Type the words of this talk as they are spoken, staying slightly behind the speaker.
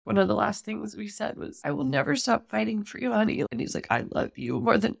one of the last things we said was, I will never stop fighting for you, honey. And he's like, I love you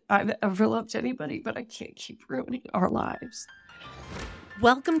more than I've ever loved anybody, but I can't keep ruining our lives.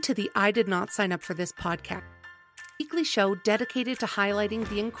 Welcome to the I Did Not Sign Up for This podcast, a weekly show dedicated to highlighting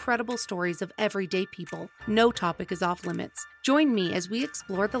the incredible stories of everyday people. No topic is off limits. Join me as we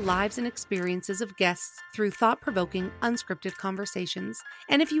explore the lives and experiences of guests through thought-provoking, unscripted conversations.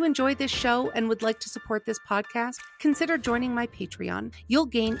 And if you enjoy this show and would like to support this podcast, consider joining my Patreon. You'll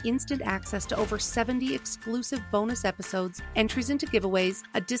gain instant access to over 70 exclusive bonus episodes, entries into giveaways,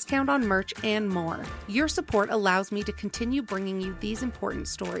 a discount on merch, and more. Your support allows me to continue bringing you these important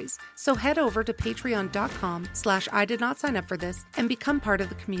stories. So head over to patreon.com/I did not sign up for this and become part of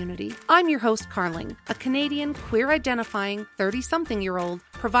the community. I'm your host, Carling, a Canadian queer-identifying 30-something-year-old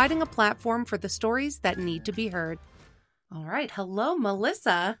providing a platform for the stories that need to be heard. All right. Hello,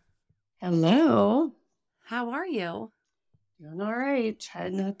 Melissa. Hello. How are you? Doing all right.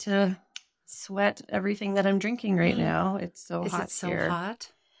 Trying not to sweat everything that I'm drinking right now. It's so hot here. Is it so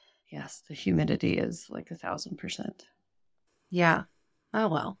hot? Yes, the humidity is like 1,000%. Yeah. Oh,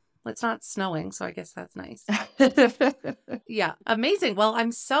 well. It's not snowing, so I guess that's nice. Yeah, amazing. Well,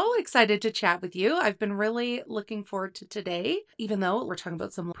 I'm so excited to chat with you. I've been really looking forward to today, even though we're talking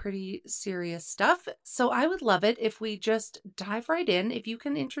about some pretty serious stuff. So I would love it if we just dive right in. If you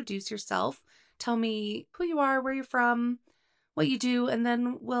can introduce yourself, tell me who you are, where you're from, what you do, and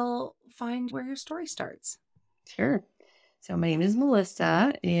then we'll find where your story starts. Sure. So my name is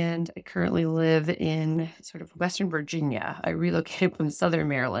Melissa, and I currently live in sort of Western Virginia. I relocated from Southern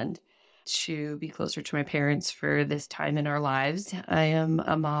Maryland to be closer to my parents for this time in our lives. I am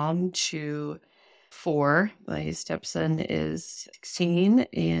a mom to 4. My stepson is 16,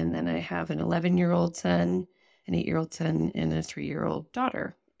 and then I have an 11-year-old son, an 8-year-old son, and a 3-year-old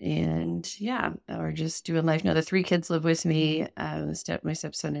daughter. And yeah, we're just doing life now. The 3 kids live with me. My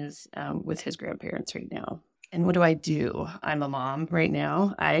stepson is with his grandparents right now. And what do I do? I'm a mom right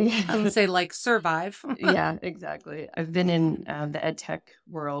now. I would say like survive. Yeah, exactly. I've been in the ed tech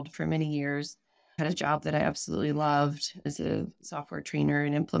world for many years. I had a job that I absolutely loved as a software trainer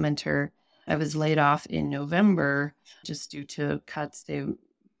and implementer. I was laid off in November just due to cuts. They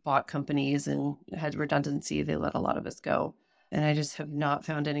bought companies and had redundancy. They let a lot of us go. And I just have not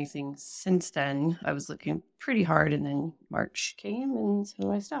found anything since then. I was looking pretty hard, and then March came, and so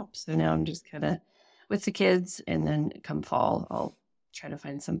I stopped. So now I'm just kind of with the kids, and then come fall, I'll try to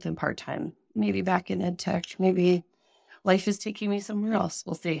find something part-time, maybe back in ed tech, maybe life is taking me somewhere else.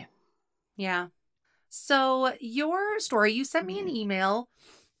 We'll see. Yeah. So your story, you sent me an email,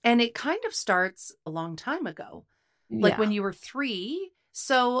 and it kind of starts a long time ago, like when you were 3.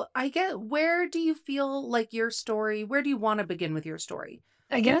 So I get, where do you feel like your story, where do you want to begin with your story?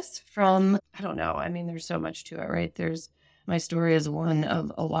 I guess from, I don't know. I mean, there's so much to it, right? My story is one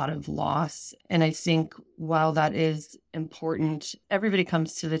of a lot of loss. And I think while that is important, everybody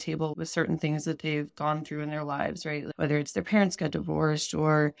comes to the table with certain things that they've gone through in their lives, right? Whether it's their parents got divorced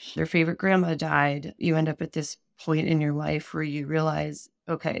or their favorite grandma died, you end up at this point in your life where you realize,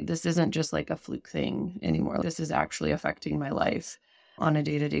 okay, this isn't just like a fluke thing anymore. This is actually affecting my life on a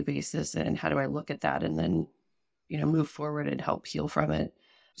day-to-day basis. And how do I look at that and then, move forward and help heal from it?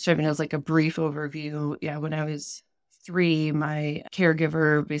 So, as like a brief overview, when I was 3, my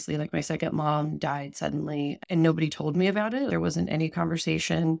caregiver, basically like my second mom, died suddenly, and nobody told me about it. There wasn't any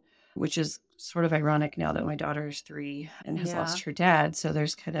conversation, which is sort of ironic now that my daughter is 3 and has lost her dad. So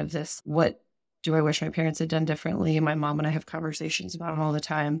there's kind of this, what do I wish my parents had done differently? My mom and I have conversations about it all the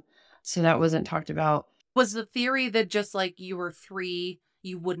time. So that wasn't talked about. Was the theory that just like you were 3,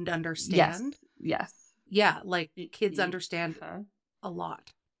 you wouldn't understand? Yes. Yeah, like kids understand a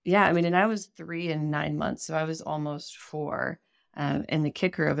lot. Yeah, and I was 3 and 9 months, so I was almost 4. And the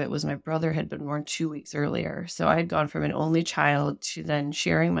kicker of it was my brother had been born 2 weeks earlier. So I had gone from an only child to then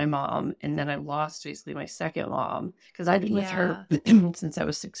sharing my mom. And then I lost basically my second mom because I'd been with her since I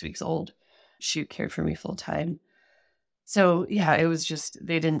was 6 weeks old. She cared for me full time. So yeah, it was just,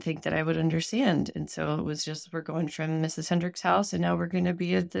 they didn't think that I would understand. And so it was just, we're going from Mrs. Hendrick's house and now we're going to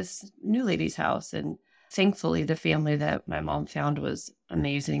be at this new lady's house. And thankfully, the family that my mom found was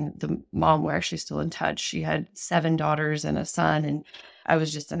amazing. The mom, we're actually still in touch. She had 7 daughters and a son, and I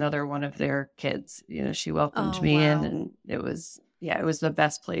was just another one of their kids. She welcomed me in, and it was the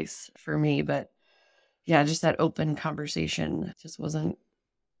best place for me. But yeah, just that open conversation just wasn't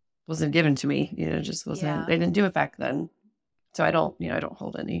given to me. Just wasn't. They didn't do it back then. So I don't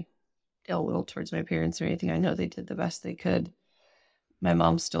hold any ill will towards my parents or anything. I know they did the best they could. My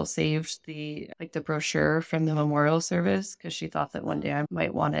mom still saved the brochure from the memorial service because she thought that one day I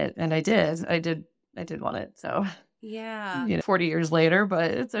might want it. And I did want it. So Yeah. 40 years later,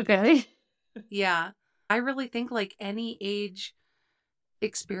 but it's okay. Yeah. I really think like any age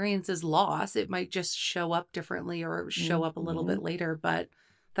experiences loss, it might just show up differently or show up a little Mhm. bit later, but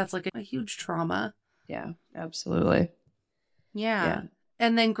that's like a huge trauma. Yeah, absolutely. Yeah. Yeah.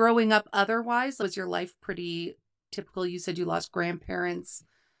 And then growing up otherwise, was your life pretty typical? You said you lost grandparents.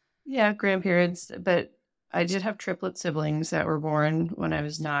 Yeah, grandparents, but I did have triplet siblings that were born when I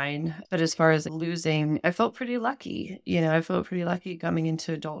was 9. But as far as losing, I felt pretty lucky. I felt pretty lucky coming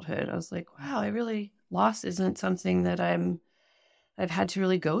into adulthood. I was like, wow, I really loss isn't something that I've had to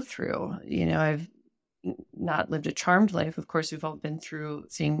really go through. I've not lived a charmed life. Of course, we've all been through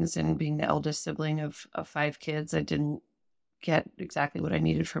things, and being the eldest sibling of 5 kids, I didn't get exactly what I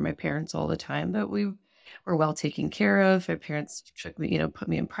needed from my parents all the time, but we were well taken care of. My parents took me, put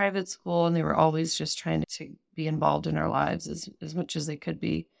me in private school, and they were always just trying to be involved in our lives as much as they could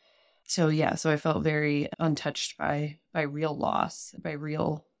be. So yeah, so I felt very untouched by real loss, by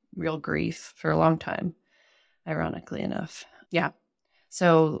real grief for a long time, ironically enough. Yeah.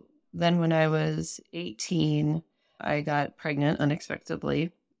 So then when I was 18, I got pregnant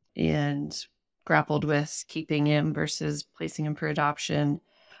unexpectedly and grappled with keeping him versus placing him for adoption.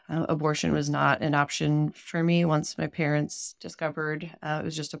 Abortion was not an option for me once my parents discovered. It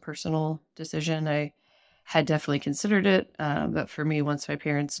was just a personal decision. I had definitely considered it. But for me, once my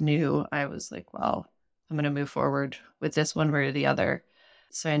parents knew, I was like, well, I'm going to move forward with this one way or the other.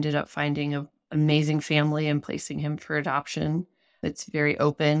 So I ended up finding an amazing family and placing him for adoption. It's very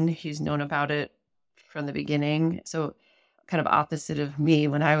open. He's known about it from the beginning. So kind of opposite of me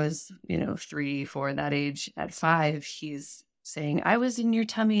when I was, 3, 4, that age. At 5, he's saying, I was in your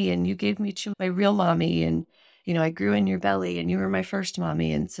tummy and you gave me to my real mommy. And, I grew in your belly and you were my first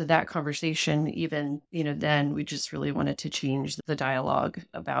mommy. And so that conversation, even, then we just really wanted to change the dialogue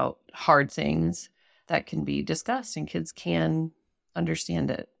about hard things that can be discussed and kids can understand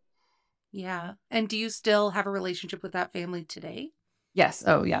it. Yeah. And do you still have a relationship with that family today? Yes.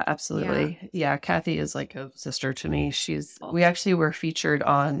 Oh, yeah, Yeah. absolutely. Yeah, Kathy is like a sister to me. Oh, We actually were featured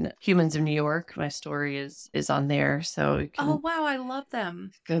on Humans of New York. My story is on there, so you oh can wow, I love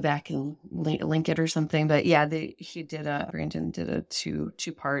them. go back and link it or something. But yeah, Brandon did a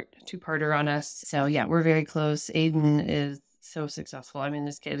two-parter on us. So yeah, we're very close. Aiden is so successful. I mean,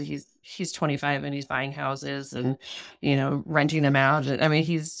 this kid, he's 25 and he's buying houses and renting them out. I mean,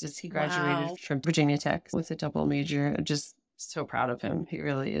 he graduated Wow. from Virginia Tech with a double major. Just so proud of him. He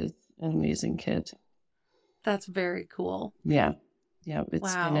really is an amazing kid. That's very cool. Yeah. Yeah,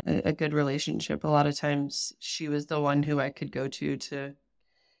 it's been Wow. a good relationship. A lot of times she was the one who I could go to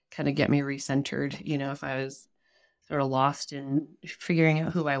kind of get me recentered, if I was sort of lost in figuring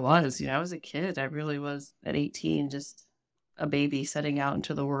out who I was. I was a kid. I really was at 18, just a baby setting out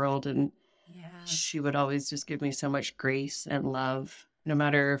into the world. And Yeah. she would always just give me so much grace and love. No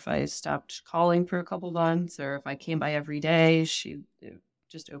matter if I stopped calling for a couple months or if I came by every day, she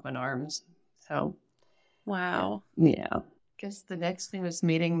just open arms. So, yeah. Wow. Yeah. Guess the next thing was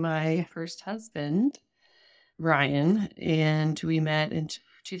meeting my first husband, Ryan, and we met in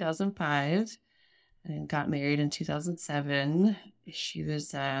 2005 and got married in 2007. She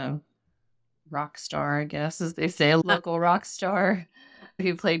was a rock star, I guess, as they say, a local rock star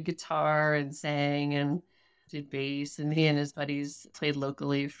who played guitar and sang and did bass. And he and his buddies played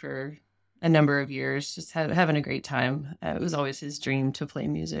locally for a number of years, just having a great time. It was always his dream to play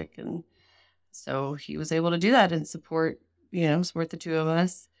music. And so he was able to do that and support the two of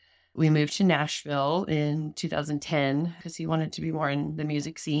us. We moved to Nashville in 2010 because he wanted to be more in the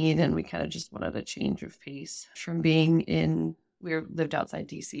music scene, and we kind of just wanted a change of pace from lived outside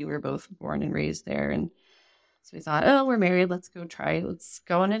DC. We were both born and raised there, and so we thought, oh, we're married, let's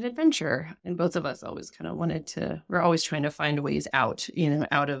go on an adventure. And both of us always kind of we're always trying to find ways out,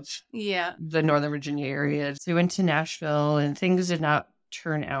 out of Yeah. the Northern Virginia area. So we went to Nashville, and things did not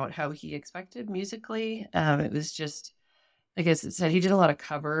turn out how he expected musically. It was just, like I said, he did a lot of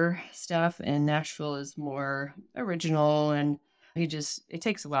cover stuff, and Nashville is more original, and it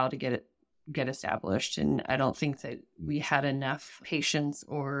takes a while to get established. And I don't think that we had enough patience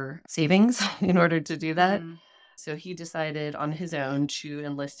or savings in order to do that. Mm. So he decided on his own to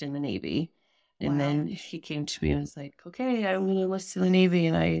enlist in the Navy. And Wow. then he came to me and was like, okay, I'm going to enlist in the Navy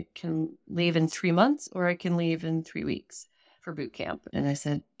and I can leave in 3 months or I can leave in 3 weeks for boot camp. And I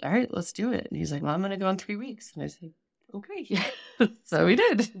said, all right, let's do it. And he's like, well, I'm going to go in 3 weeks. And I said, okay. So we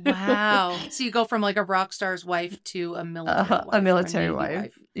did. Wow. So you go from like a rock star's wife to a military wife. A military Navy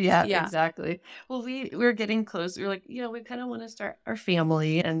wife. Yeah, Yeah. exactly. Well, we were getting close. We were like, we kind of want to start our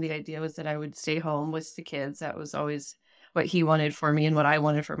family. And the idea was that I would stay home with the kids. That was always what he wanted for me and what I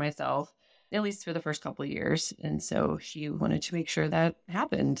wanted for myself. at least for the first couple of years. And so he wanted to make sure that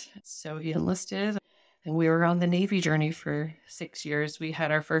happened. So he enlisted, and we were on the Navy journey for 6 years. We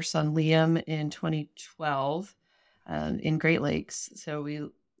had our first son, Liam, in 2012 in Great Lakes. So we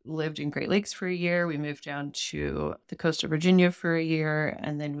lived in Great Lakes for a year. We moved down to the coast of Virginia for a year.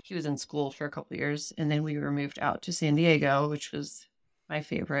 And then he was in school for a couple of years. And then we were moved out to San Diego, which was my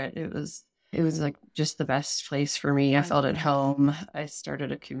favorite. It was like just the best place for me. I felt at home. I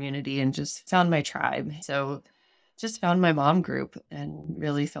started a community and just found my tribe. So just found my mom group and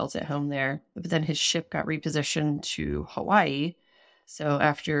really felt at home there. But then his ship got repositioned to Hawaii. So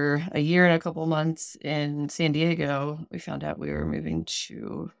after a year and a couple months in San Diego, we found out we were moving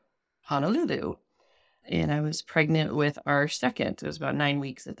to Honolulu. And I was pregnant with our second. It was about 9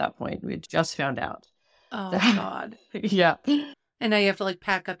 weeks at that point. We had just found out. Oh, God. Yeah. And now you have to like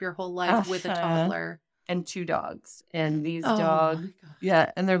pack up your whole life with a toddler. And 2 dogs. And these Oh, dogs, my gosh.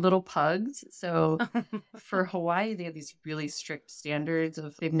 yeah, and they're little pugs. So for Hawaii, they have these really strict standards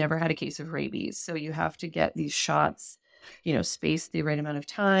of they've never had a case of rabies. So you have to get these shots, spaced the right amount of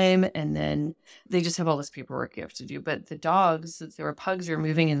time. And then they just have all this paperwork you have to do. But the dogs, since they were pugs, were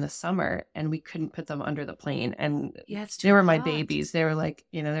moving in the summer and we couldn't put them under the plane. And Yeah, it's they were my hot. babies. They were like,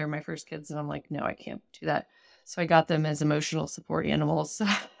 they were my first kids. And I'm like, no, I can't do that. So I got them as emotional support animals.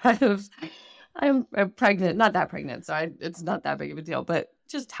 I'm pregnant, not that pregnant, so it's not that big of a deal, but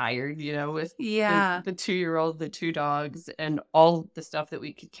just tired, with the 2-year-old, the 2 dogs, and all the stuff that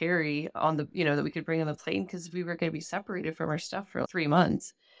we could carry on the, that we could bring on the plane because we were going to be separated from our stuff for 3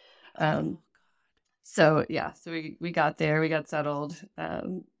 months. So we got there, we got settled,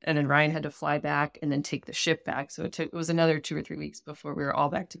 and then Ryan had to fly back and then take the ship back. So it was another 2 or 3 weeks before we were all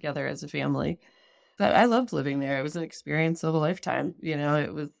back together as a family. But I loved living there. It was an experience of a lifetime.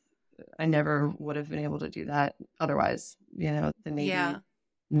 I never would have been able to do that otherwise. The Navy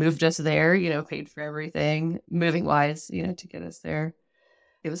moved us there, paid for everything, moving wise, to get us there.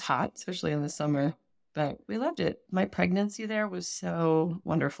 It was hot, especially in the summer, but we loved it. My pregnancy there was so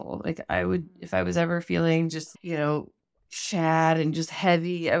wonderful. Like if I was ever feeling just, sad and just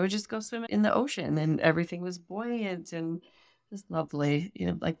heavy, I would just go swim in the ocean and everything was buoyant and just lovely,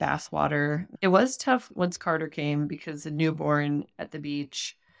 like bath water. It was tough once Carter came because the newborn at the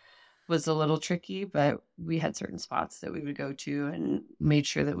beach was a little tricky, but we had certain spots that we would go to and made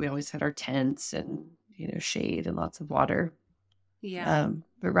sure that we always had our tents and, shade and lots of water. Yeah.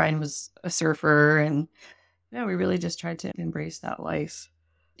 But Ryan was a surfer and, we really just tried to embrace that life.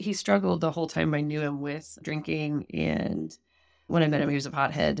 He struggled the whole time I knew him with drinking. And when I met him, he was a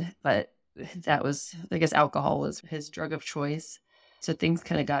pothead, but that was, I guess, alcohol was his drug of choice. So things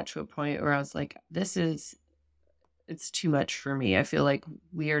kind of got to a point where I was like, it's too much for me. I feel like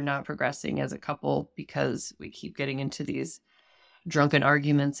we are not progressing as a couple because we keep getting into these drunken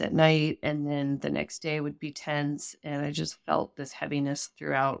arguments at night. And then the next day would be tense. And I just felt this heaviness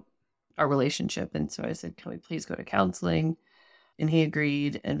throughout our relationship. And so I said, can we please go to counseling? And he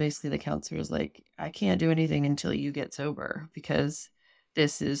agreed. And basically the counselor was like, I can't do anything until you get sober because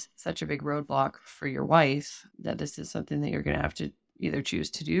this is such a big roadblock for your wife that this is something that you're going to have to either choose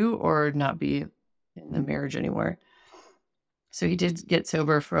to do or not be in the marriage anymore. So he did get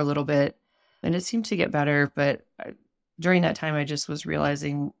sober for a little bit and it seemed to get better. But during that time, I just was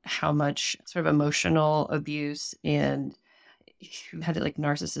realizing how much sort of emotional abuse and he had like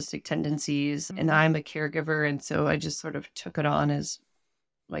narcissistic tendencies. And I'm a caregiver. And so I just sort of took it on as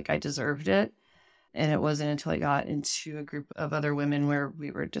like I deserved it. And it wasn't until I got into a group of other women where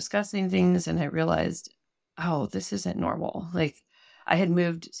we were discussing things and I realized, oh, this isn't normal. Like I had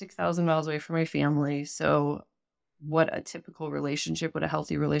moved 6,000 miles away from my family. So what a typical relationship, what a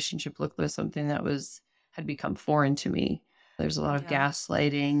healthy relationship looked like, something that had become foreign to me. There's a lot of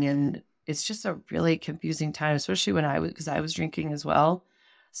gaslighting and it's just a really confusing time, especially because I was drinking as well.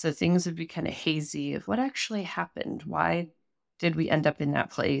 So things would be kind of hazy of what actually happened. Why did we end up in that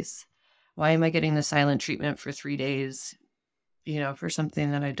place? Why am I getting the silent treatment for 3 days, for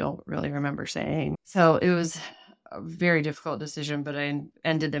something that I don't really remember saying? So it was a very difficult decision, but I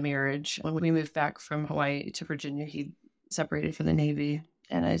ended the marriage. When we moved back from Hawaii to Virginia, he separated from the Navy.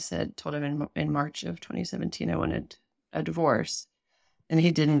 And I told him in March of 2017, I wanted a divorce. And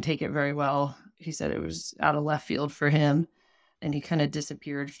he didn't take it very well. He said it was out of left field for him. And he kind of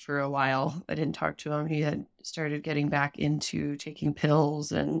disappeared for a while. I didn't talk to him. He had started getting back into taking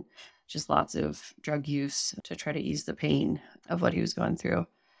pills and just lots of drug use to try to ease the pain of what he was going through.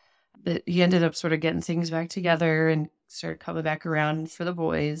 But he ended up sort of getting things back together and started coming back around for the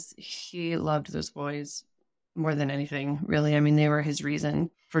boys. He loved those boys. more than anything, really. I mean, they were his reason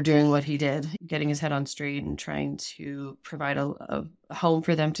for doing what he did, getting his head on straight and trying to provide a home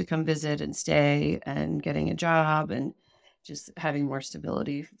for them to come visit and stay, and getting a job and just having more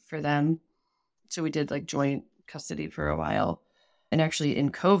stability for them. So we did like joint custody for a while. And actually,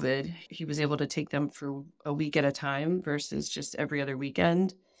 in COVID, he was able to take them for a week at a time versus just every other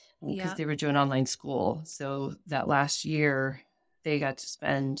weekend because Yeah. they were doing online school. So that last year, they got to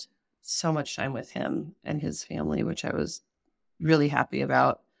spend so much time with him and his family, which I was really happy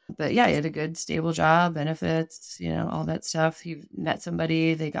about. But yeah, he had a good, stable job, benefits, all that stuff. He met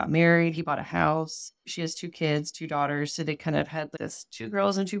somebody, they got married, he bought a house. She has 2 kids, 2 daughters. So they kind of had this 2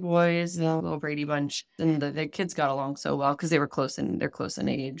 girls and 2 boys, a little Brady bunch. And the kids got along so well because they're close in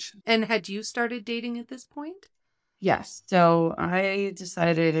age. And had you started dating at this point? Yes. So I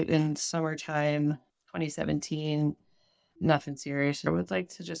decided in summertime 2017, nothing serious. I would like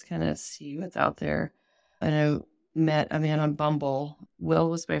to just kind of see what's out there. And I met a man on Bumble. Will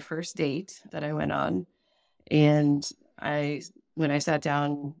was my first date that I went on. And when I sat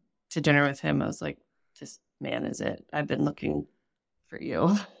down to dinner with him, I was like, this man is it. I've been looking for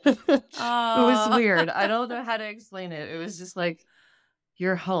you. It was weird. I don't know how to explain it. It was just like,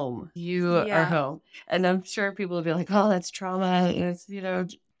 you're home. You are home. And I'm sure people will be like, oh, that's trauma. It's,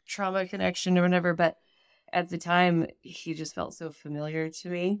 trauma connection or whatever. But at the time, he just felt so familiar to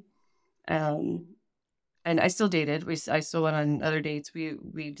me. And I still dated. I still went on other dates.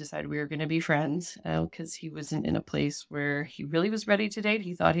 We decided we were going to be friends because he wasn't in a place where he really was ready to date.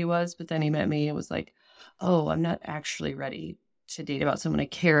 He thought he was, but then he met me and was like, oh, I'm not actually ready to date about someone I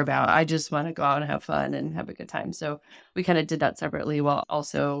care about. I just want to go out and have fun and have a good time. So we kind of did that separately while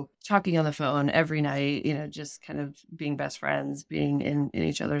also talking on the phone every night, just kind of being best friends, being in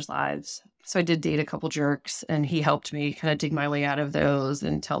each other's lives. So I did date a couple jerks, and he helped me kind of dig my way out of those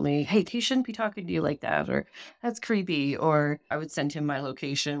and tell me, hey, he shouldn't be talking to you like that, or that's creepy. Or I would send him my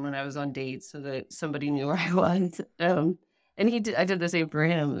location when I was on dates so that somebody knew where I was. And I did the same for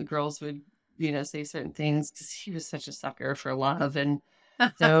him. The girls would say certain things because he was such a sucker for love. And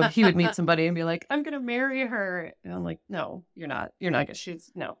so he would meet somebody and be like, I'm going to marry her. And I'm like, no, you're not. You're not.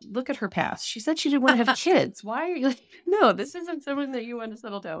 No, look at her past. She said she didn't want to have kids. Why are you like, no, this isn't someone that you want to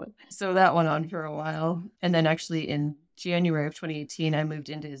settle down with. So that went on for a while. And then actually in January of 2018, I moved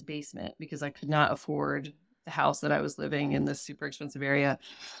into his basement because I could not afford the house that I was living in, this super expensive area.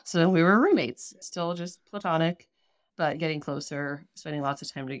 So then we were roommates, still just platonic, but getting closer, spending lots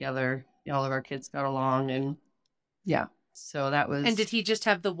of time together. All of our kids got along, and yeah. So that was. And did he just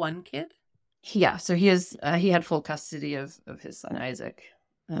have the one kid? Yeah. So he had full custody of his son, Isaac.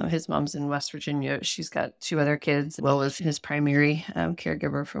 His mom's in West Virginia. She's got 2 other kids. Will was his primary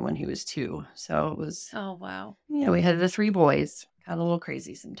caregiver from when he was 2. So it was. Oh, wow. Yeah, we had the 3 boys. Got a little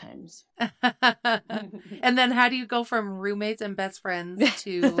crazy sometimes. And then how do you go from roommates and best friends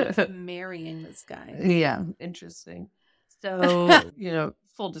to marrying this guy? Yeah, interesting. So,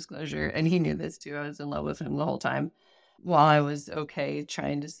 full disclosure, and he knew this too. I was in love with him the whole time. While I was okay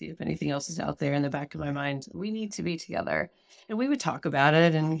trying to see if anything else is out there, in the back of my mind, we need to be together. And we would talk about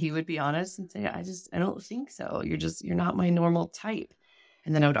it, and he would be honest and say, I don't think so. You're not my normal type.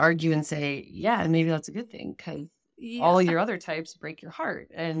 And then I would argue and say, yeah, and maybe that's a good thing because all your other types break your heart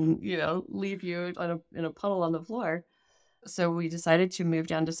and, leave you in a puddle on the floor. So we decided to move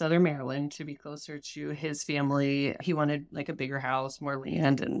down to Southern Maryland to be closer to his family. He wanted like a bigger house, more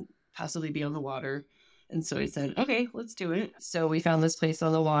land, and possibly be on the water. And so he said, okay, let's do it. So we found this place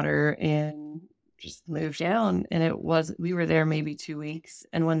on the water and just moved down. And we were there maybe 2 weeks.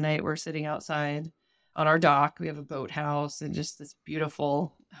 And one night we're sitting outside on our dock. We have a boathouse and just this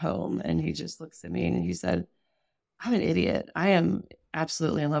beautiful home. And he just looks at me and he said, I'm an idiot. I am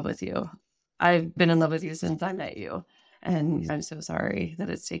absolutely in love with you. I've been in love with you since I met you. And I'm so sorry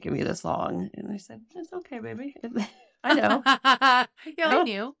that it's taken me this long. And I said, it's okay, baby. I know. Yeah, I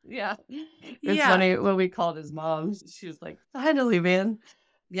knew. Yeah. It's funny when we called his mom, she was like, finally, man.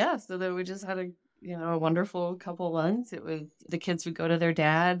 Yeah. So then we just had a wonderful couple months. The kids would go to their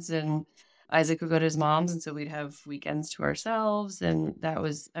dads and Isaac would go to his mom's. And so we'd have weekends to ourselves. And that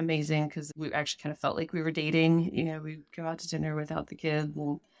was amazing because we actually kind of felt like we were dating. We'd go out to dinner without the kids.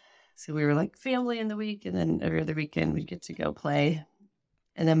 And so we were like family in the week, and then every other weekend we'd get to go play.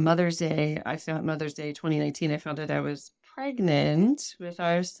 And then Mother's Day 2019, I found out I was pregnant with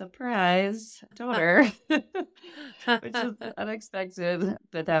our surprise daughter, which is unexpected.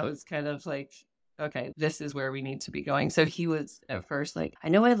 But that was kind of like, okay, this is where we need to be going. So he was at first like, I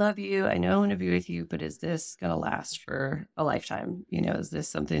know I love you. I know I want to be with you, but is this going to last for a lifetime? Is this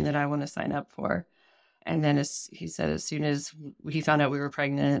something that I want to sign up for? And then he said as soon as he found out we were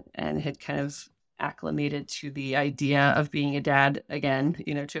pregnant and had kind of acclimated to the idea of being a dad again,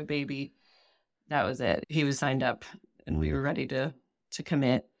 to a baby. That was it. He was signed up and we were ready to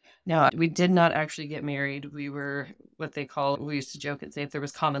commit. Now, we did not actually get married. We were what they call, we used to joke and say if there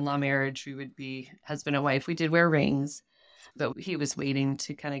was common law marriage, we would be husband and wife. We did wear rings, but he was waiting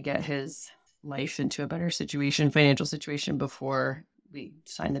to kind of get his life into a better situation, financial situation, before we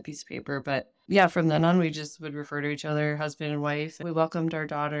signed the piece of paper. But yeah, from then on, we just would refer to each other husband and wife. We welcomed our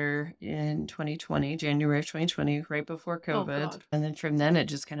daughter in 2020, January of 2020, right before COVID. And then from then, it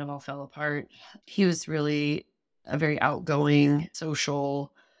just kind of all fell apart. He was really a very outgoing,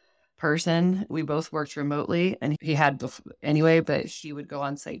 social person. We both worked remotely, and he had anyway, but he would go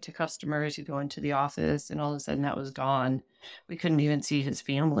on site to customers, he'd go into the office, and all of a sudden that was gone. We couldn't even see his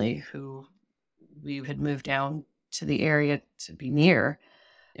family, who we had moved down to the area to be near,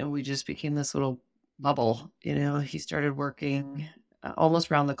 and we just became this little bubble. He started working almost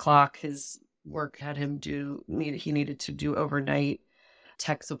round the clock. His work had him he needed to do overnight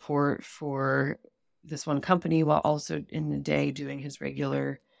tech support for this one company while also in the day doing his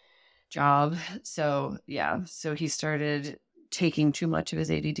regular job. So he started taking too much of his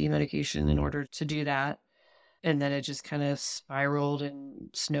ADD medication in order to do that. And then it just kind of spiraled and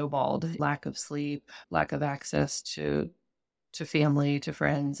snowballed. Lack of sleep, lack of access to family, to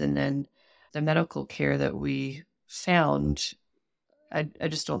friends. And then the medical care that we found, I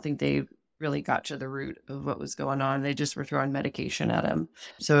just don't think they really got to the root of what was going on. They just were throwing medication at him.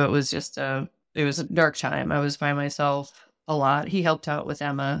 So it was it was a dark time. I was by myself a lot. He helped out with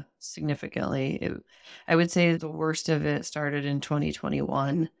Emma significantly. I would say the worst of it started in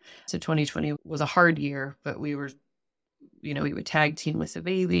 2021. So 2020 was a hard year, but we would tag team with the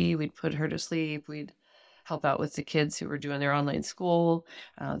baby. We'd put her to sleep. We'd help out with the kids who were doing their online school.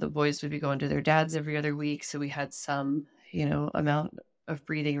 The boys would be going to their dads every other week. So we had some, amount of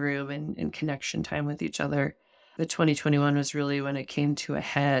breathing room and connection time with each other. But 2021 was really when it came to a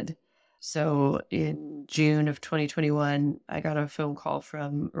head. So in June of 2021, I got a phone call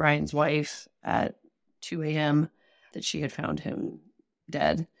from Ryan's wife at 2 a.m. that she had found him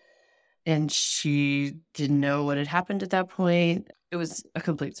dead. And she didn't know what had happened at that point. It was a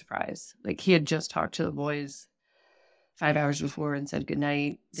complete surprise. Like, he had just talked to the boys 5 hours before and said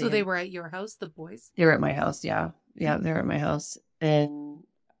goodnight. So they were at your house, the boys? They were at my house, yeah. Yeah, they were at my house. And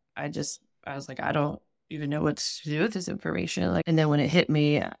I was like, I don't even know what to do with this information. And then when it hit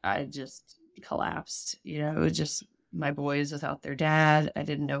me, I just collapsed. It was just my boys without their dad. I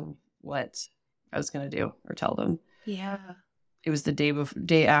didn't know what I was going to do or tell them. Yeah. It was the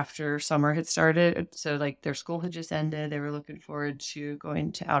day after summer had started. So their school had just ended. They were looking forward to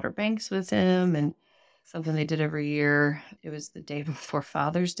going to Outer Banks with him, and something they did every year. It was the day before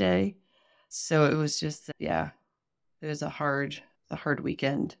Father's Day. So it was just, it was a hard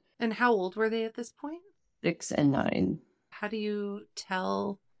weekend. And how old were they at this point? 6 and 9. How do you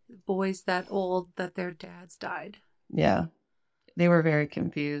tell boys that old that their dads died? Yeah, they were very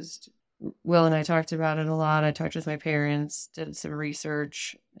confused. Will and I talked about it a lot. I talked with my parents, did some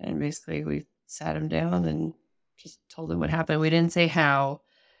research, and basically we sat him down and just told him what happened. We didn't say how,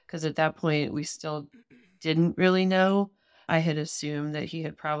 because at that point we still didn't really know. I had assumed that he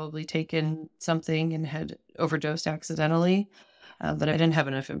had probably taken something and had overdosed accidentally, but I didn't have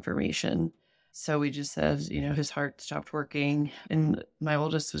enough information. So we just said, his heart stopped working. And my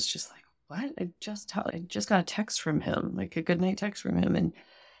oldest was just like, what? I just got a text from him, like a good night text from him. And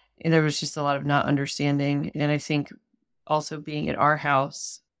there was just a lot of not understanding. And I think also being at our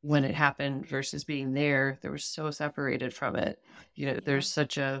house when it happened versus being there, they were so separated from it. There's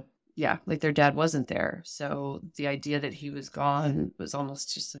such a, their dad wasn't there. So the idea that he was gone was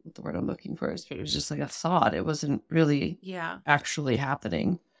almost just the word I'm looking for. It was just like a thought. It wasn't really actually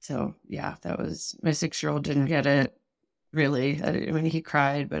happening. So that was, my 6-year-old didn't get it really. I mean, he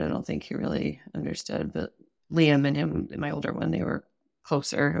cried, but I don't think he really understood. But Liam and him, my older one, they were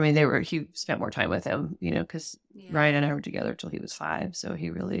closer. I mean, he spent more time with him, because Ryan and I were together till he was 5. So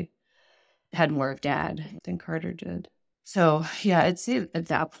he really had more of dad than Carter did. So I'd say at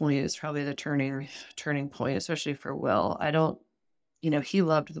that point is probably the turning point, especially for Will. He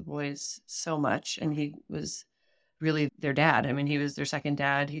loved the boys so much, and he was really their dad. I mean, he was their second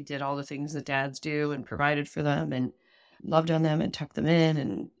dad. He did all the things that dads do and provided for them and loved on them and tucked them in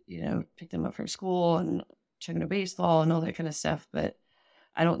and, picked them up from school and took them to baseball and all that kind of stuff. But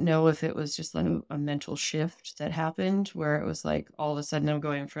I don't know if it was just like a mental shift that happened where it was like all of a sudden I'm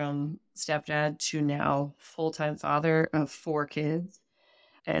going from stepdad to now full-time father of 4 kids.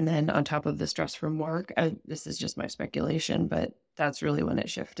 And then on top of the stress from work, this is just my speculation, but that's really when it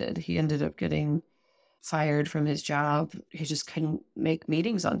shifted. He ended up getting fired from his job. He just couldn't make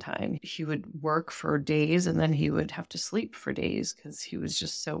meetings on time. He would work for days and then he would have to sleep for days because he was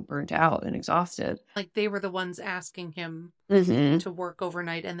just so burnt out and exhausted. Like they were the ones asking him to work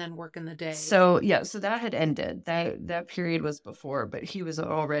overnight and then work in the day. So yeah, so that had ended. That period was before, but he was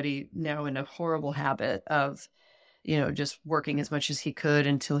already now in a horrible habit of, just working as much as he could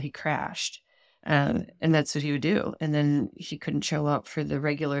until he crashed. And that's what he would do. And then he couldn't show up for the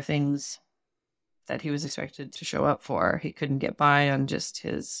regular things that he was expected to show up for. He couldn't get by on just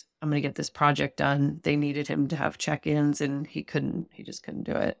his, I'm going to get this project done. They needed him to have check-ins and he just couldn't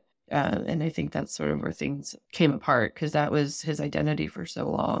do it. And I think that's sort of where things came apart because that was his identity for so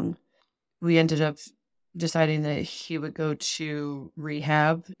long. We ended up deciding that he would go to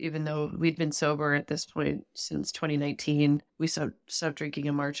rehab, even though we'd been sober at this point since 2019. We stopped drinking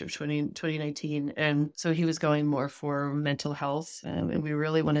in March of 2019. And so he was going more for mental health. And we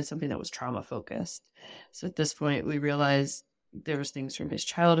really wanted something that was trauma focused. So at this point, we realized there was things from his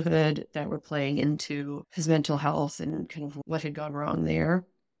childhood that were playing into his mental health and kind of what had gone wrong there.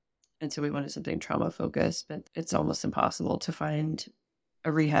 And so we wanted something trauma focused, but it's almost impossible to find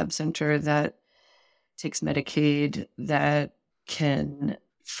a rehab center that takes Medicaid that can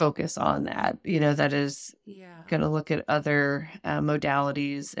focus on that, that is going to look at other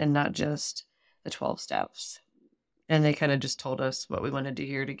modalities and not just the 12 steps. And they kind of just told us what we wanted to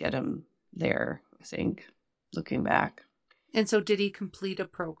hear to get him there, I think, looking back. And so did he complete a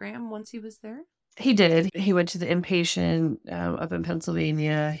program once he was there? He did. He went to the inpatient up in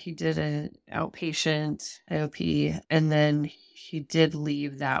Pennsylvania. He did an outpatient IOP, and then he did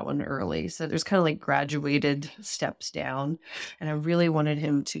leave that one early. So there's kind of like graduated steps down. And I really wanted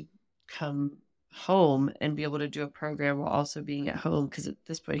him to come home and be able to do a program while also being at home. Because at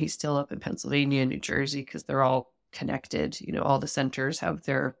this point, he's still up in Pennsylvania and New Jersey because they're all connected. All the centers have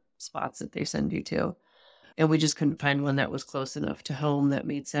their spots that they send you to. And we just couldn't find one that was close enough to home that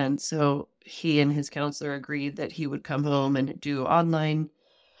made sense. So he and his counselor agreed that he would come home and do online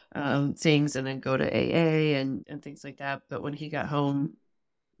things and then go to AA and things like that. But when he got home,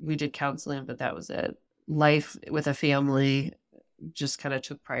 we did counseling, but that was it. Life with a family just kind of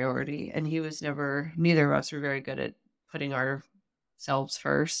took priority. And neither of us were very good at putting ourselves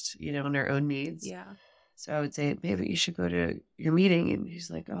first, and our own needs. Yeah. So I would say, maybe you should go to your meeting. And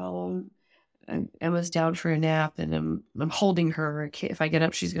he's like, oh, Emma's down for a nap and I'm holding her. If I get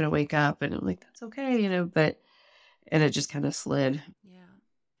up, she's going to wake up. And I'm like, that's okay, and it just kind of slid. Yeah.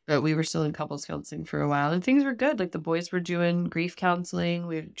 But we were still in couples counseling for a while and things were good. Like the boys were doing grief counseling.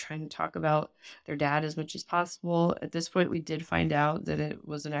 We were trying to talk about their dad as much as possible. At this point, we did find out that it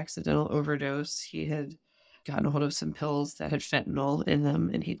was an accidental overdose. He had gotten a hold of some pills that had fentanyl in them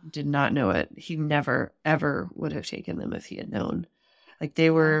and he did not know it. He never, ever would have taken them if he had known. Like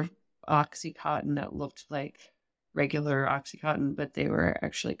they were Oxycontin that looked like regular Oxycontin, but they were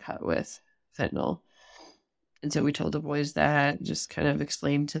actually cut with fentanyl. And so we told the boys that, just kind of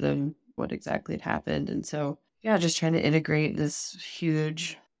explained to them what exactly had happened. And so, just trying to integrate this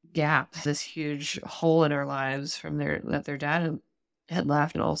huge gap, this huge hole in our lives from that their dad had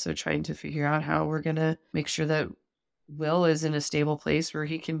left, and also trying to figure out how we're going to make sure that Will is in a stable place where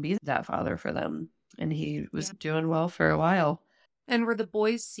he can be that father for them. And he was doing well for a while. And were the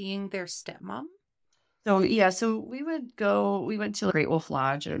boys seeing their stepmom? So we went to Great Wolf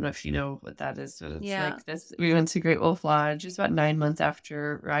Lodge. I don't know if you know what that is, but it's like this. We went to Great Wolf Lodge. It was about 9 months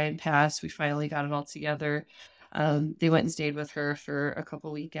after Ryan passed. We finally got it all together. They went and stayed with her for a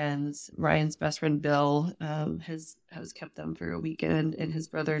couple weekends. Ryan's best friend, Bill, has kept them for a weekend, and his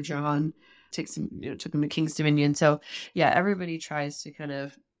brother, John, took him to King's Dominion. So everybody tries to kind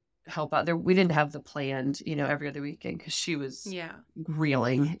of help out there. We didn't have the planned, every other weekend because she was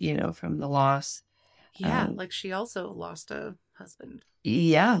reeling, from the loss. Yeah, like she also lost a husband.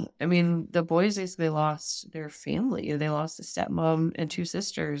 Yeah. I mean, the boys basically lost their family. They lost a stepmom and 2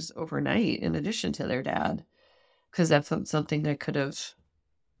 sisters overnight in addition to their dad. Because that's something that could have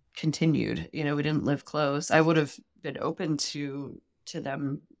continued. We didn't live close. I would have been open to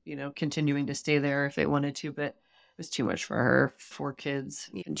them, continuing to stay there if they wanted to, but it was too much for her, 4 kids.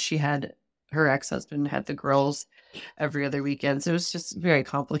 And her ex-husband had the girls every other weekend. So it was just very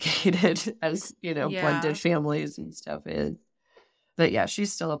complicated as, blended families and stuff is. But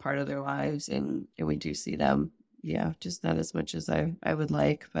she's still a part of their lives and we do see them. Yeah, just not as much as I would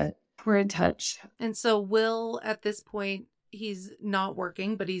like, but we're in touch. And so Will, at this point, he's not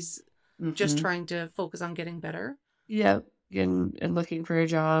working, but he's just trying to focus on getting better. Yeah, and looking for a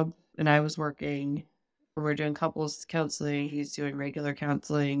job. And I was working. We're doing couples counseling. He's doing regular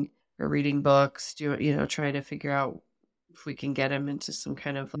counseling. We're reading books, trying to figure out if we can get him into some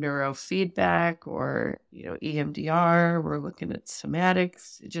kind of neurofeedback or, EMDR. We're looking at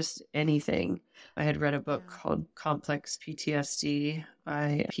somatics, just anything. I had read a book called Complex PTSD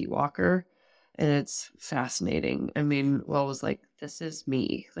by Pete Walker, and it's fascinating. I mean, Will was like, this is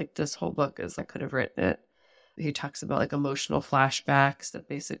me. Like, this whole book is, I could have written it. He talks about like emotional flashbacks that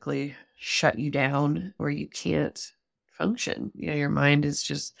basically shut you down where you can't function. Your mind is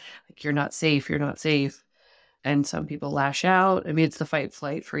just like, you're not safe, you're not safe. And some people lash out. I mean, it's the fight,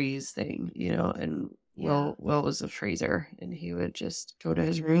 flight, freeze thing, and Will was a freezer, and he would just go to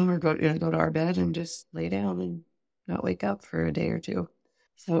his room or go to our bed and just lay down and not wake up for a day or two.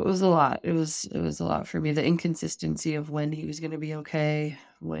 So it was a lot. It was a lot for me. The inconsistency of when he was going to be okay,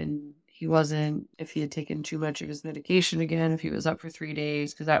 when he wasn't, if he had taken too much of his medication again, if he was up for 3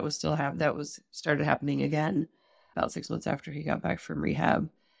 days, because that was started happening again about 6 months after he got back from rehab.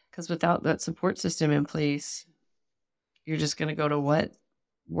 Because without that support system in place, you're just going to go to what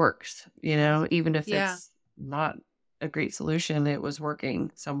works, even if it's not a great solution, it was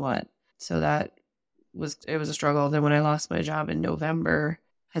working somewhat. So it was a struggle. Then when I lost my job in November,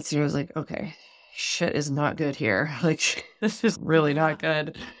 I was like, okay, shit is not good here. Like, this is really not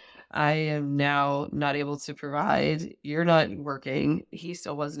good. I am now not able to provide. You're not working. He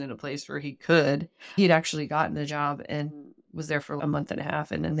still wasn't in a place where he could. He'd actually gotten a job and was there for a month and a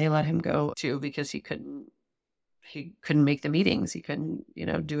half, and then they let him go too because he couldn't make the meetings. He couldn't,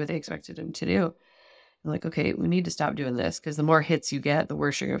 do what they expected him to do. I'm like, okay, we need to stop doing this because the more hits you get, the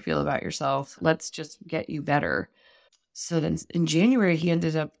worse you're going to feel about yourself. Let's just get you better. So then in January, he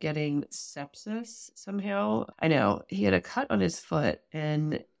ended up getting sepsis somehow. I know he had a cut on his foot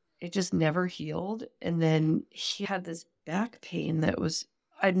and it just never healed. And then he had this back pain that was,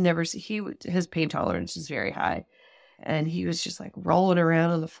 I'd never seen. His pain tolerance is very high. And he was just like rolling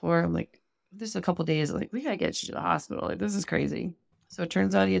around on the floor. I'm like, this is a couple days. Like, we got to get you to the hospital. Like, this is crazy. So it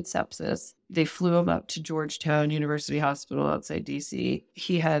turns out he had sepsis. They flew him up to Georgetown University Hospital outside DC.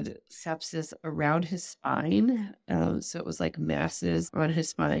 He had sepsis around his spine. So it was like masses on his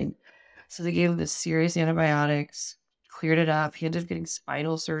spine. So they gave him this serious antibiotics, cleared it up. He ended up getting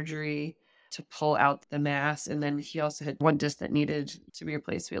spinal surgery to pull out the mass. And then he also had one disc that needed to be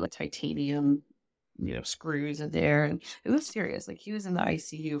replaced. We had like titanium, screws in there. And it was serious. Like, he was in the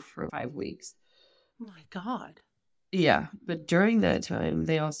ICU for 5 weeks. Oh my God. Yeah, but during that time,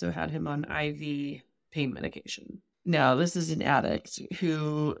 they also had him on IV pain medication. Now, this is an addict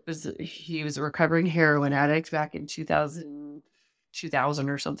he was a recovering heroin addict back in 2000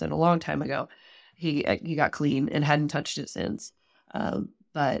 or something, a long time ago. He got clean and hadn't touched it since.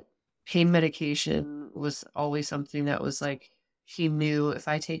 But pain medication was always something that was like, he knew, if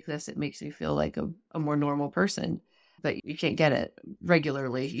I take this, it makes me feel like a more normal person. But you can't get it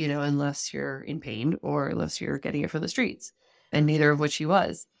regularly, unless you're in pain or unless you're getting it from the streets, and neither of which he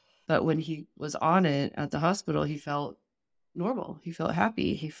was. But when he was on it at the hospital, he felt normal. He felt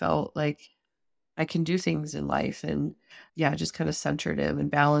happy. He felt like, I can do things in life. And yeah, just kind of centered him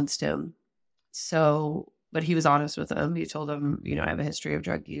and balanced him. So, but he was honest with them. He told them, I have a history of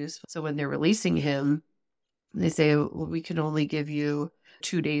drug use. So when they're releasing him, they say, well, we can only give you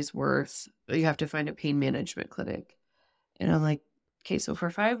 2 days worth. You have to find a pain management clinic. And I'm like, okay, so for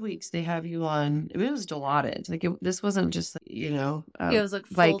 5 weeks, they have you on, it was Dilaudid. Like, this wasn't just, it was like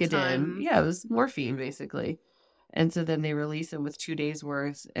full-time. Yeah, it was morphine, basically. And so then they release him with 2 days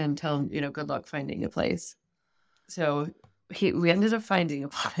worth and tell him, good luck finding a place. So we ended up finding a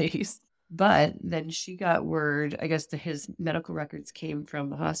place. But then she got word, I guess his medical records came from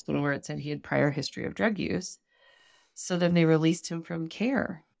the hospital where it said he had prior history of drug use. So then they released him from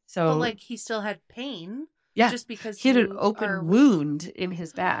care. So, but he still had pain. Yeah. Just because he had an open wound in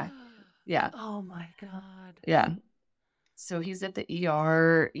his back. Yeah. Oh my God. Yeah. So he's at the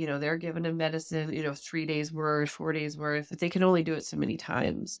ER, they're giving him medicine, 3 days worth, 4 days worth. But they can only do it so many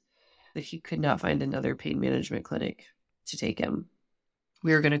times that he could not find another pain management clinic to take him.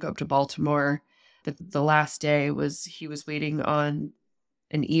 We were going to go up to Baltimore. The last day he was waiting on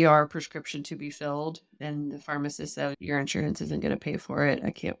an ER prescription to be filled. And the pharmacist said, your insurance isn't going to pay for it.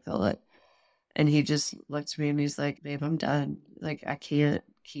 I can't fill it. And he just looked at me and he's like, babe, I'm done. Like, I can't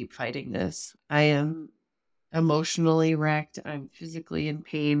keep fighting this. I am emotionally wrecked. I'm physically in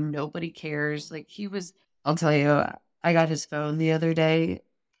pain. Nobody cares. Like, I'll tell you, I got his phone the other day.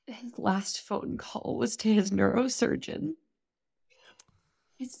 His last phone call was to his neurosurgeon.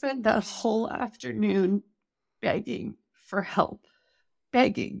 He spent that whole afternoon begging for help.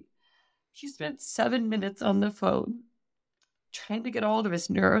 Begging. He spent 7 minutes on the phone trying to get a hold of his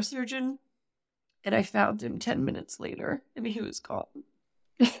neurosurgeon. And I found him 10 minutes later, and he was gone.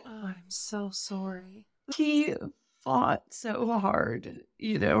 Oh, I'm so sorry. He fought so hard,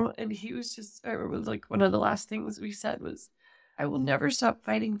 and he was just, I remember like one of the last things we said was, I will never stop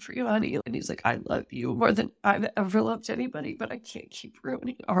fighting for you, honey. And he's like, I love you more than I've ever loved anybody, but I can't keep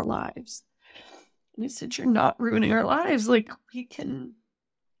ruining our lives. And I said, you're not ruining our lives. Like we can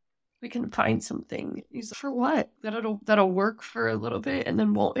find something. He's like, for what? That'll work for a little bit and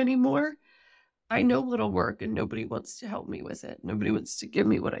then won't anymore. I know it'll work and nobody wants to help me with it. Nobody wants to give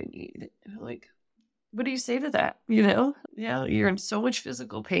me what I need. And I'm like, what do you say to that? Yeah, you're in so much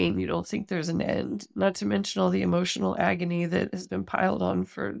physical pain. You don't think there's an end, not to mention all the emotional agony that has been piled on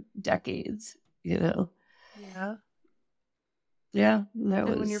for decades. Yeah. Yeah, that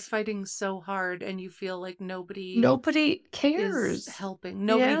And when you're was, fighting so hard and you feel like nobody nobody is cares. helping,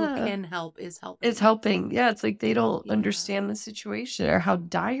 nobody who Yeah. can help is helping. It's helping. Yeah, it's like they don't Yeah. understand the situation or how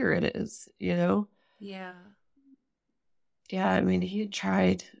dire it is. Yeah. Yeah, I mean, he had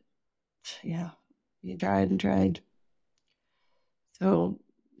tried. Yeah, he tried and tried. So,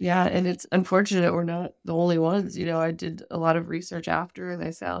 yeah, and it's unfortunate we're not the only ones. I did a lot of research after, and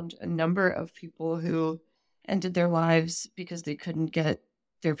I found a number of people who ended their lives because they couldn't get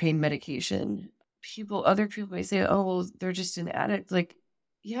their pain medication. Other people may say, oh, well, they're just an addict. Like,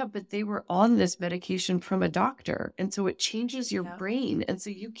 yeah, but they were on this medication from a doctor. And so it changes your brain. And so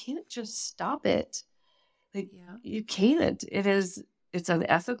you can't just stop it. Like, you can't. It's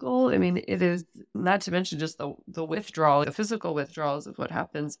unethical. I mean, it is, not to mention just the withdrawal, the physical withdrawals of what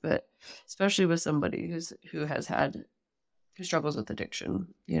happens, but especially with somebody who struggles with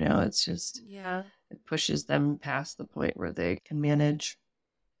addiction, it's just, it pushes them past the point where they can manage.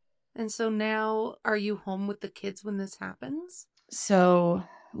 And so now, are you home with the kids when this happens? So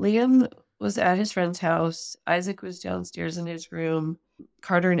Liam was at his friend's house. Isaac was downstairs in his room.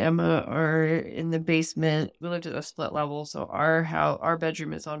 Carter and Emma are in the basement. We lived at a split level, so our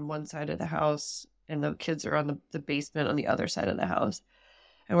bedroom is on one side of the house, and the kids are on the basement on the other side of the house.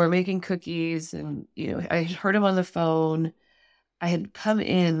 And we're making cookies, and I had heard him on the phone. I had come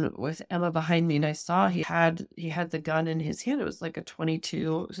in with Emma behind me, and I saw he had the gun in his hand. It was like a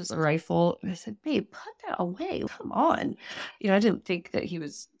 22. It was just a rifle. And I said, "Babe, put that away. Come on." I didn't think that he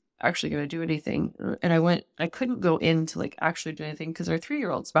was actually going to do anything. And I couldn't go in to like actually do anything because our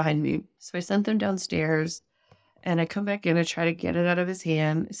 3-year-old's behind me. So I sent them downstairs, and I come back in and try to get it out of his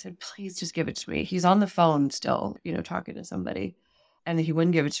hand. I said, "Please just give it to me." He's on the phone still, talking to somebody. And he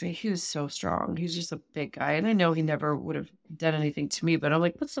wouldn't give it to me. He was so strong. He's just a big guy. And I know he never would have done anything to me, but I'm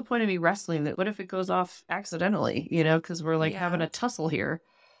like, what's the point of me wrestling that? What if it goes off accidentally, because we're like having a tussle here.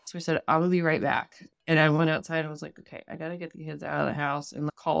 So I said, I'll be right back. And I went outside and was like, okay, I got to get the kids out of the house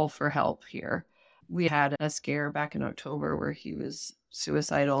and call for help here. We had a scare back in October where he was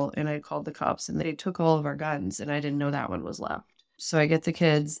suicidal, and I called the cops, and they took all of our guns, and I didn't know that one was left. So I get the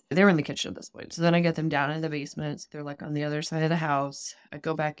kids, they were in the kitchen at this point. So then I get them down in the basement. They're like on the other side of the house. I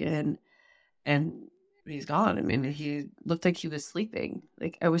go back in, and he's gone. I mean, he looked like he was sleeping.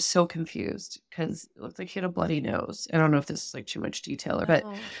 Like, I was so confused because it looked like he had a bloody nose. I don't know if this is like too much detail, but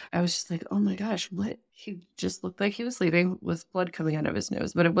I was just like, oh my gosh, what? He just looked like he was sleeping with blood coming out of his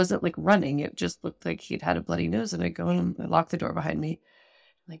nose, but it wasn't like running. It just looked like he'd had a bloody nose. And I go and I lock the door behind me.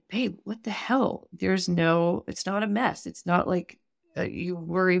 I'm like, babe, what the hell? It's not a mess. It's not like, you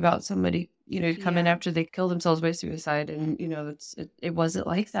worry about somebody, come in after they kill themselves by suicide. And, it wasn't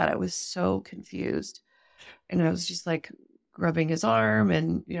like that. I was so confused. And I was just like rubbing his arm,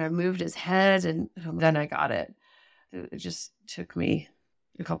 and, I moved his head, and then I got it. It just took me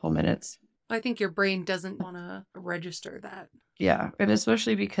a couple minutes. I think your brain doesn't want to register that. Yeah. And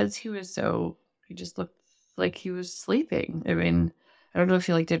especially because he just looked like he was sleeping. I mean, I don't know if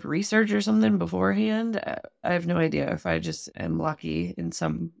he did research or something beforehand. I have no idea if I just am lucky in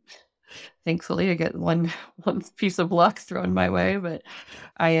thankfully I get one piece of luck thrown my way, but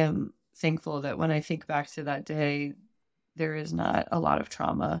I am thankful that when I think back to that day, there is not a lot of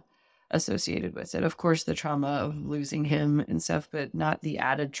trauma associated with it. Of course, the trauma of losing him and stuff, but not the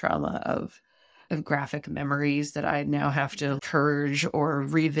added trauma of graphic memories that I now have to purge or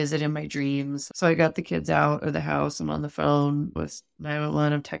revisit in my dreams. So I got the kids out of the house. I'm on the phone with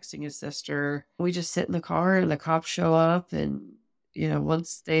 911. I'm texting his sister. We just sit in the car, and the cops show up. And,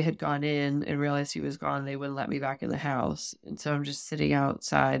 once they had gone in and realized he was gone, they wouldn't let me back in the house. And so I'm just sitting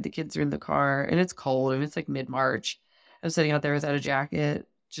outside. The kids are in the car, and it's cold. And it's like mid-March. I'm sitting out there without a jacket,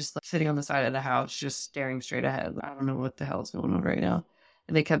 just sitting on the side of the house, just staring straight ahead. I don't know what the hell's going on right now.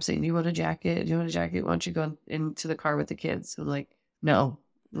 And they kept saying, "Do you want a jacket? Do you want a jacket? Why don't you go into the car with the kids?" So I'm like, no,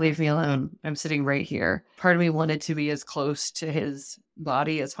 leave me alone. I'm sitting right here. Part of me wanted to be as close to his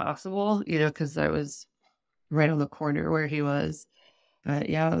body as possible, because I was right on the corner where he was. But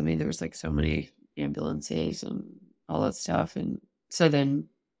yeah, I mean, there was so many ambulances, and all that stuff. And so then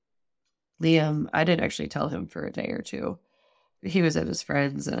Liam, I didn't actually tell him for a day or two. He was at his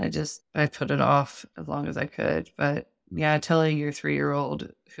friends, and I put it off as long as I could. But yeah, telling your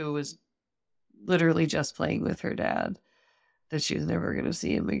 3-year-old who was literally just playing with her dad that she was never going to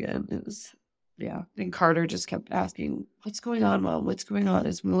see him again. It was, yeah. And Carter just kept asking, "What's going on, Mom? What's going on?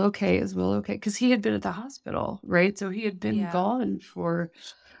 Is Will okay? Is Will okay?" Because he had been at the hospital, right? So he had been gone for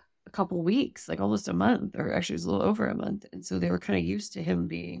a couple weeks, like almost a month, or actually it was a little over a month. And so they were kind of used to him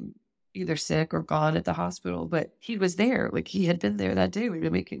being either sick or gone at the hospital, but he was there. Like he had been there that day. We'd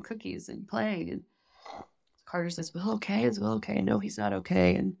been making cookies and playing. And Carter says, "Will okay? Is Will okay?" No, he's not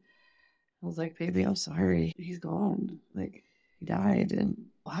okay. And I was like, "Baby, I'm sorry. He's gone. Like he died." And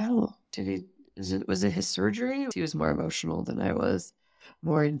wow, was it his surgery? He was more emotional than I was,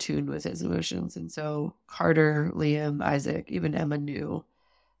 more in tune with his emotions. And so Carter, Liam, Isaac, even Emma knew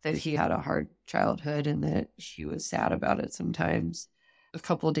that he had a hard childhood and that he was sad about it sometimes. A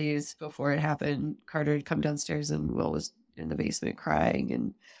couple of days before it happened, Carter had come downstairs and Will was in the basement crying,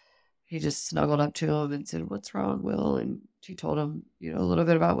 and he just snuggled up to him and said, "What's wrong, Will?" And she told him, a little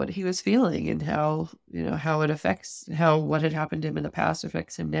bit about what he was feeling and how, how it affects, how what had happened to him in the past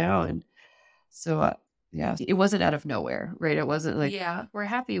affects him now. And so, yeah, it wasn't out of nowhere, right? It wasn't like, we're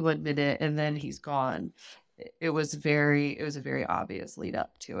happy one minute and then he's gone. It was a very obvious lead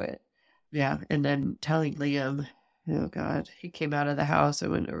up to it. Yeah. And then telling Liam, oh God, he came out of the house. I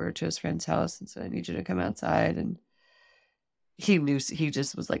went over to his friend's house and said, "I need you to come outside." And he knew, he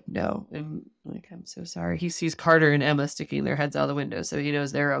just was like, "No." And like, "I'm so sorry." He sees Carter and Emma sticking their heads out the window. So he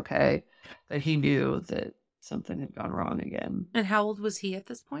knows they're okay. But he knew that something had gone wrong again. And how old was he at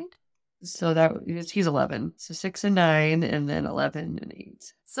this point? So he's 11. So 6 and 9, and then 11 and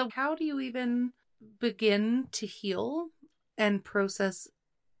 8. So how do you even begin to heal and process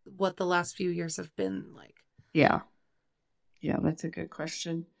what the last few years have been like? Yeah, that's a good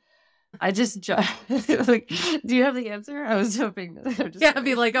question. I just like, do you have the answer? I was hoping that I'd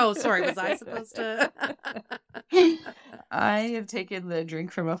be like, "Oh, sorry, was I supposed to?" I have taken the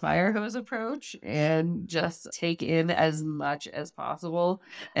drink from a fire hose approach and just take in as much as possible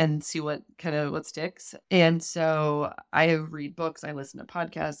and see what sticks. And so I read books, I listen to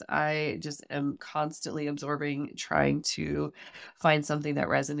podcasts, I just am constantly absorbing, trying to find something that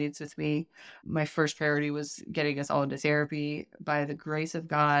resonates with me. My first priority was getting us all into therapy. By the grace of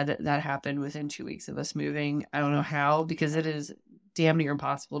God, that happened within 2 weeks of us moving. I don't know how, because it is damn near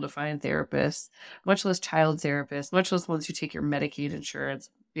impossible to find therapists, much less child therapists, much less ones who take your Medicaid insurance,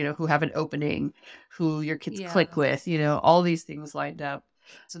 who have an opening, who your kids click with, all these things lined up.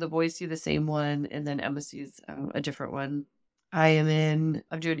 So the boys see the same one, and then Emma sees a different one. I'm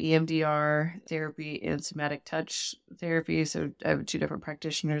doing EMDR therapy and somatic touch therapy. So I have 2 different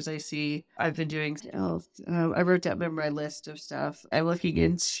practitioners I see. I've been doing, I wrote down my list of stuff. I'm looking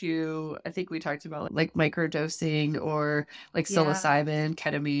into, I think we talked about like microdosing or like psilocybin,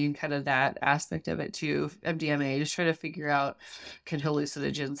 ketamine, kind of that aspect of it too. MDMA, just trying to figure out, can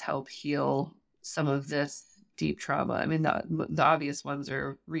hallucinogens help heal some of this deep trauma? I mean, the obvious ones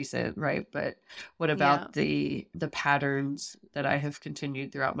are recent, right? But what about the patterns that I have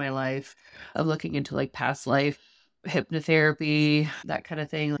continued throughout my life? I'm looking into like past life hypnotherapy, that kind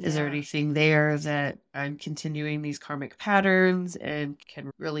of thing. Is there anything there that I'm continuing these karmic patterns and can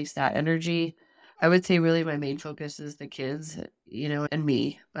release that energy? I would say really my main focus is the kids, and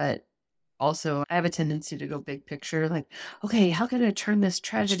me, but also I have a tendency to go big picture, like, okay, how can I turn this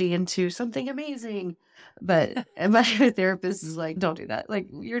tragedy into something amazing? But and my therapist is like, "Don't do that. Like,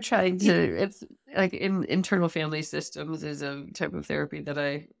 you're trying to," it's like internal family systems is a type of therapy that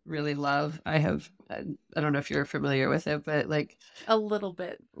I really love. I don't know if you're familiar with it, but like a little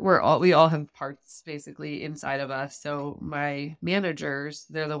bit. We all have parts basically inside of us. So my managers,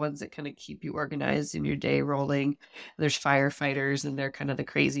 they're the ones that kind of keep you organized in your day rolling. There's firefighters, and they're kind of the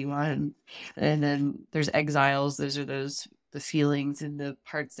crazy one. And then there's exiles. Those are the feelings and the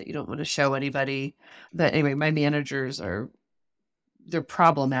parts that you don't want to show anybody. But anyway, my managers they're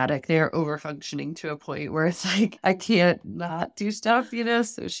problematic. They're over-functioning to a point where it's like, I can't not do stuff,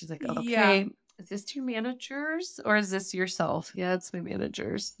 So she's like, "Okay, is this your managers or is this yourself?" "Yeah, it's my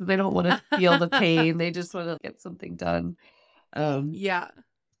managers." They don't want to feel the pain. They just want to get something done.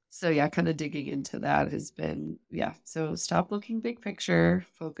 So kind of digging into that has been, So stop looking big picture,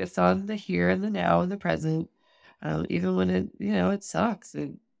 focus on the here and the now and the present. Even when it sucks.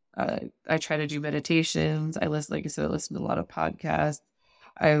 I try to do meditations. Like I said, I listen to a lot of podcasts.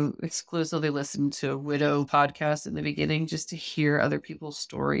 I exclusively listened to widow podcasts in the beginning just to hear other people's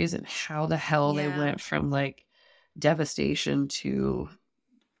stories and how the hell they went from like devastation to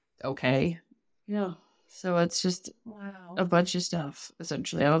okay. So it's just Wow. a bunch of stuff,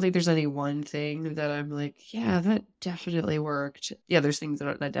 essentially. I don't think there's any one thing that I'm like, yeah, that definitely worked. Yeah, there's things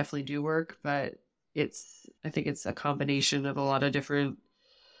that definitely do work, but I think it's a combination of a lot of different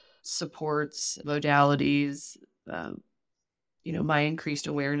supports, modalities, um, my increased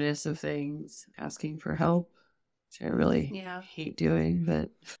awareness of things, asking for help, which I really Yeah. hate doing,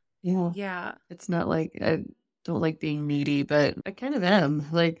 but yeah, Yeah. it's not like I don't like being needy, but I kind of am.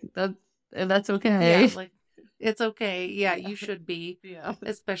 Like that's Yeah. okay. Like, it's okay. Yeah, Yeah. you should be, Yeah.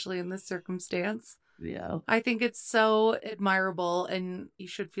 especially in this circumstance. Yeah. I think it's so admirable, and you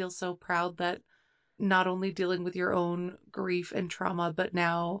should feel so proud that not only dealing with your own grief and trauma, but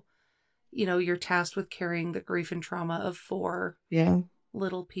now, you're tasked with carrying the grief and trauma of 4 Yeah.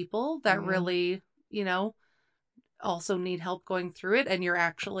 little people that Yeah. really, also need help going through it. And you're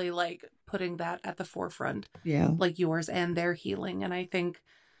actually like putting that at the forefront, Yeah. like yours and their healing. And I think,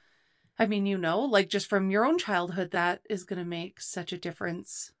 I mean, like just from your own childhood, that is going to make such a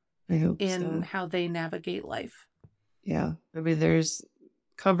difference I hope in so. how they navigate life. Yeah. I mean, there's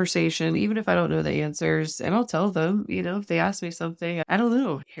conversation, even if I don't know the answers, and I'll tell them, if they ask me something, I don't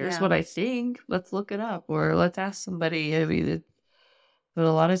know, here's Yeah. what I think, let's look it up, or let's ask somebody. I mean, but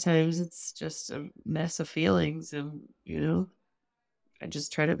a lot of times it's just a mess of feelings, and, I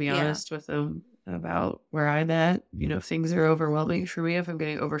just try to be Yeah. honest with them about where I'm at. If things are overwhelming for me, if I'm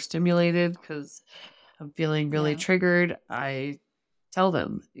getting overstimulated because I'm feeling really Yeah. triggered, I tell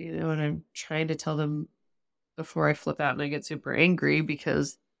them, and I'm trying to tell them before I flip out and I get super angry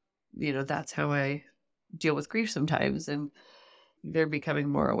because, that's how I deal with grief sometimes. And they're becoming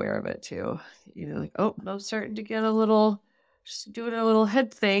more aware of it too. Like, oh, I'm starting to get just doing a little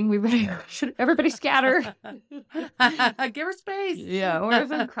head thing. Should everybody scatter? Give her space. Yeah. Or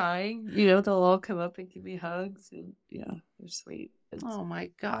if I'm crying, they'll all come up and give me hugs. And yeah, they're sweet. Oh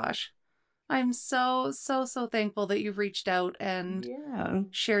my gosh. I'm so, so, so thankful that you've reached out and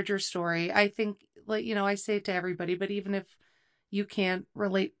shared your story. I think, like, I say it to everybody, but even if you can't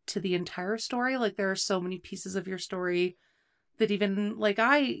relate to the entire story, like there are so many pieces of your story that even like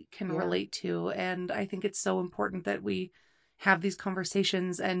I can relate to. And I think it's so important that we have these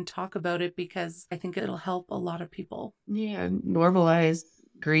conversations and talk about it, because I think it'll help a lot of people. Yeah. Normalize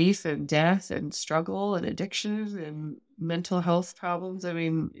grief and death and struggle and addiction and mental health problems. I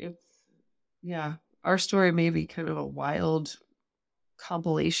mean, our story may be kind of a wild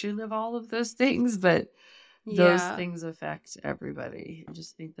compilation of all of those things, but those things affect everybody. I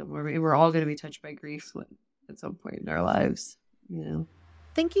just think that we're all going to be touched by grief at some point in our lives,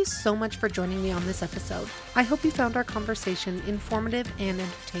 Thank you so much for joining me on this episode. I hope you found our conversation informative and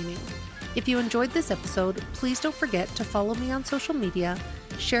entertaining. If you enjoyed this episode, please don't forget to follow me on social media,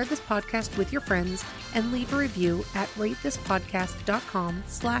 share this podcast with your friends, and leave a review at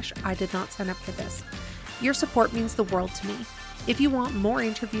ratethispodcast.com/I did not sign up for this. Your support means the world to me. If you want more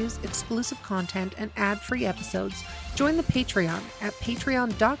interviews, exclusive content, and ad-free episodes, join the Patreon at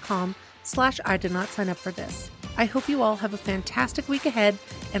patreon.com/I did not sign up for this. I hope you all have a fantastic week ahead,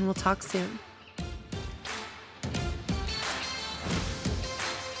 and we'll talk soon.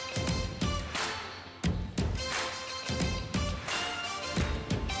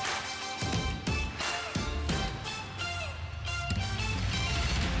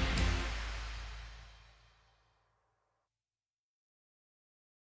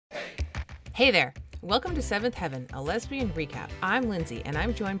 Hey there! Welcome to Seventh Heaven, a lesbian recap. I'm Lindsay, and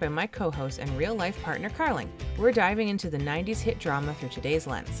I'm joined by my co-host and real-life partner, Carling. We're diving into the 90s hit drama through today's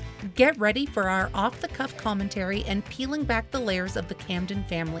lens. Get ready for our off-the-cuff commentary and peeling back the layers of the Camden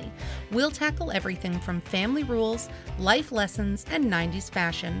family. We'll tackle everything from family rules, life lessons, and 90s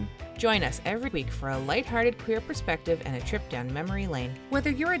fashion. Join us every week for a lighthearted queer perspective and a trip down memory lane.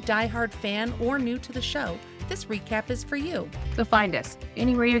 Whether you're a diehard fan or new to the show, this recap is for you. So find us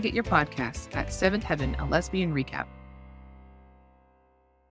anywhere you get your podcasts at Seventh Heaven, a lesbian recap.